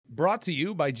Brought to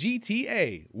you by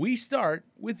GTA. We start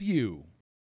with you.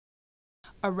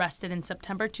 Arrested in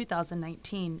September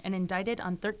 2019 and indicted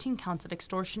on 13 counts of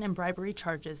extortion and bribery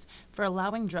charges for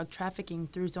allowing drug trafficking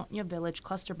through Zonia Village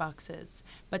cluster boxes.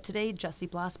 But today, Jesse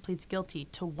Blas pleads guilty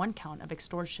to one count of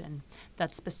extortion.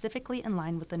 That's specifically in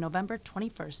line with the November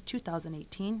 21,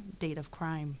 2018 date of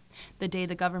crime, the day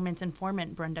the government's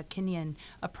informant, Brenda Kinyon,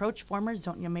 approached former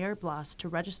Zonia Mayor Blas to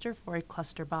register for a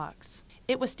cluster box.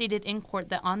 It was stated in court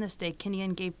that on this day,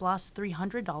 Kinyon gave Blas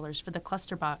 $300 for the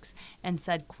cluster box and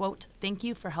said, quote, "Thank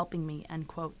you for helping me," end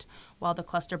quote. While the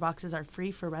cluster boxes are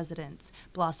free for residents,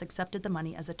 Blas accepted the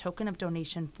money as a token of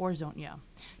donation for Zonia.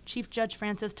 Chief Judge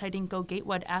Francis Tidinko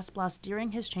Gatewood asked Blas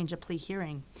during his change of plea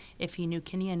hearing if he knew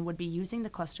Kinyon would be using the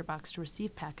cluster box to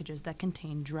receive packages that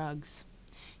contained drugs.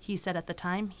 He said at the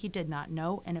time he did not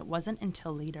know, and it wasn't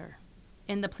until later.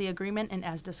 In the plea agreement and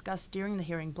as discussed during the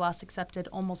hearing, Blas accepted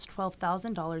almost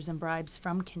 $12,000 in bribes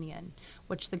from Kinyon,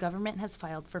 which the government has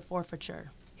filed for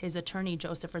forfeiture. His attorney,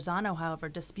 Joseph Rosano, however,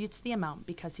 disputes the amount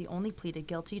because he only pleaded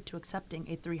guilty to accepting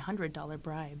a $300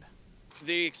 bribe.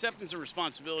 The acceptance of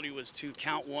responsibility was to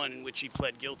count one, in which he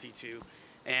pled guilty to,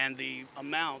 and the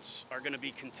amounts are going to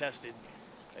be contested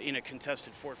in a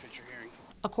contested forfeiture hearing.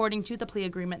 According to the plea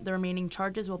agreement, the remaining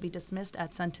charges will be dismissed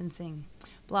at sentencing.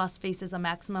 Blas faces a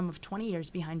maximum of 20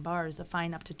 years behind bars, a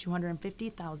fine up to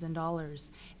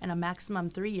 $250,000, and a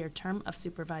maximum 3-year term of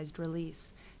supervised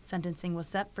release. Sentencing was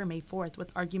set for May 4th,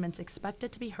 with arguments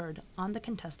expected to be heard on the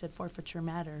contested forfeiture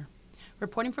matter.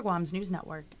 Reporting for Guam's News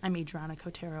Network, I'm Adriana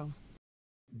Cotero.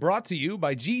 Brought to you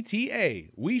by GTA.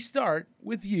 We start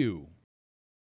with you.